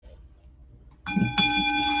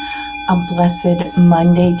A blessed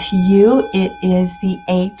Monday to you. It is the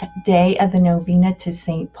 8th day of the novena to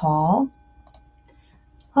St. Paul.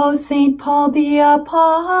 O St. Paul the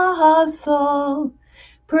Apostle,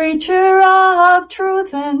 preacher of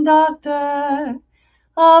truth and doctor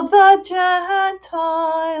of the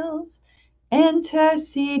Gentiles,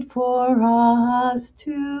 intercede for us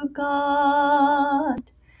to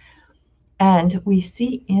God. And we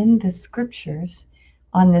see in the scriptures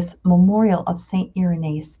on this memorial of St.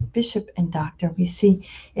 Irenaeus, bishop and doctor, we see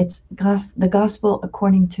it's the gospel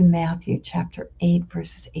according to Matthew chapter 8,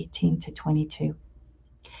 verses 18 to 22.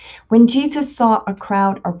 When Jesus saw a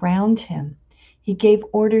crowd around him, he gave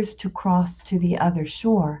orders to cross to the other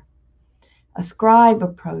shore. A scribe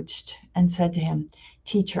approached and said to him,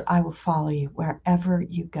 "Teacher, I will follow you wherever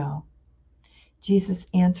you go." Jesus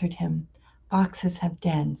answered him, "Foxes have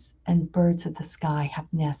dens, and birds of the sky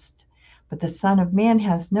have nests, but the Son of Man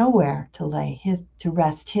has nowhere to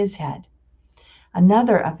rest his head."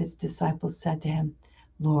 Another of his disciples said to him,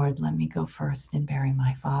 "Lord, let me go first and bury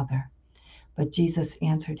my father." But Jesus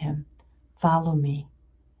answered him, "Follow me,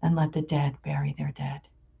 and let the dead bury their dead."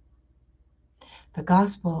 The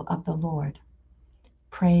Gospel of the Lord.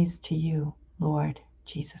 Praise to you, Lord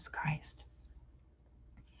Jesus Christ.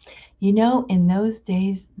 You know, in those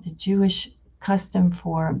days, the Jewish custom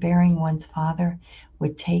for burying one's father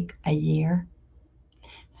would take a year.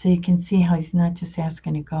 So you can see how he's not just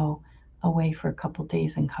asking to go away for a couple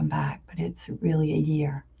days and come back, but it's really a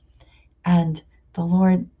year. And the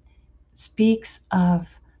Lord speaks of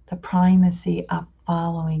the primacy of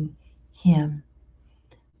following him.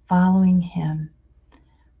 Following him.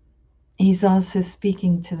 He's also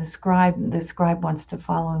speaking to the scribe. The scribe wants to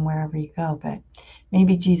follow him wherever you go, but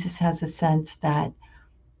maybe Jesus has a sense that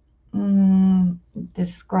the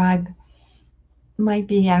scribe might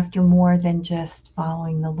be after more than just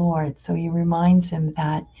following the Lord. So he reminds him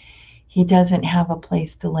that he doesn't have a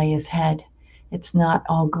place to lay his head. It's not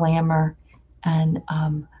all glamour and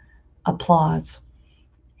applause.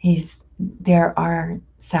 There are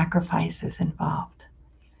sacrifices involved.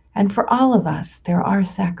 And for all of us, there are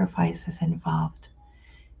sacrifices involved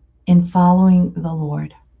in following the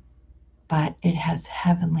Lord, but it has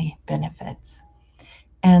heavenly benefits.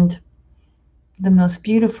 And the most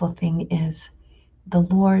beautiful thing is the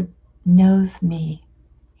Lord knows me.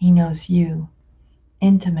 He knows you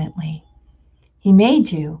intimately. He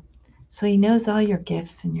made you, so he knows all your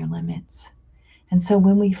gifts and your limits. And so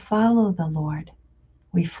when we follow the Lord,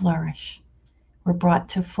 we flourish. We're brought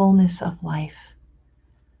to fullness of life.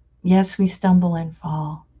 Yes, we stumble and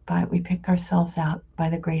fall, but we pick ourselves out by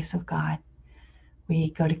the grace of God.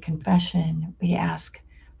 We go to confession, we ask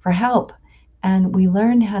for help, and we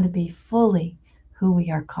learn how to be fully who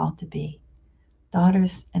we are called to be,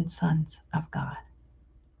 daughters and sons of God.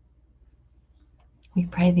 We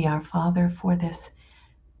pray the Our Father for this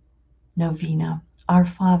novena. Our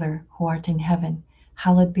Father, who art in heaven,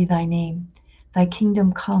 hallowed be thy name. Thy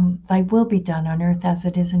kingdom come, thy will be done on earth as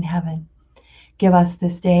it is in heaven. Give us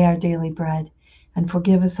this day our daily bread, and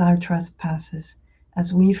forgive us our trespasses,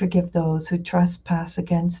 as we forgive those who trespass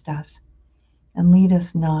against us. And lead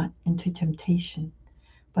us not into temptation,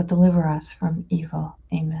 but deliver us from evil.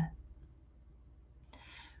 Amen.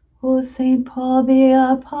 O St. Paul the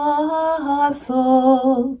Apostle,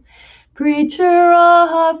 preacher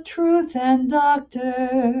of truth and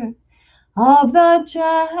doctor of the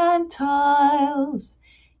Gentiles,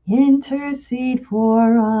 intercede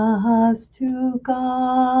for us to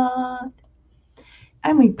God.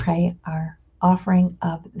 And we pray our offering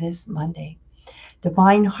of this Monday.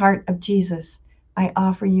 Divine Heart of Jesus, I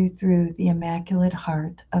offer you through the Immaculate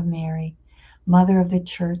Heart of Mary, Mother of the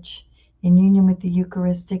Church, in union with the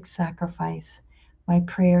Eucharistic sacrifice, my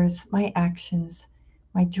prayers, my actions,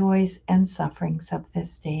 my joys and sufferings of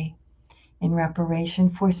this day, in reparation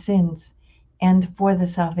for sins and for the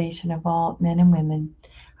salvation of all men and women,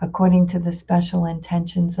 according to the special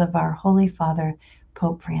intentions of our Holy Father,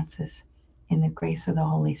 Pope Francis, in the grace of the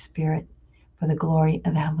Holy Spirit, for the glory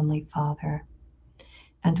of the Heavenly Father.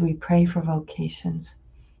 And we pray for vocations.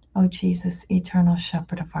 O Jesus, eternal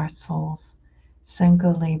shepherd of our souls, send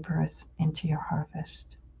good laborers into your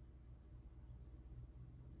harvest.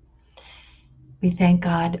 We thank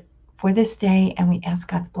God for this day, and we ask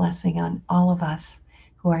God's blessing on all of us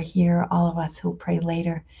who are here, all of us who will pray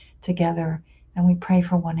later together, and we pray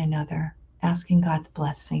for one another, asking God's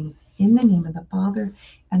blessing in the name of the Father,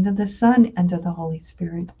 and of the Son, and of the Holy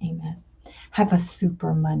Spirit. Amen. Have a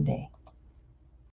super Monday.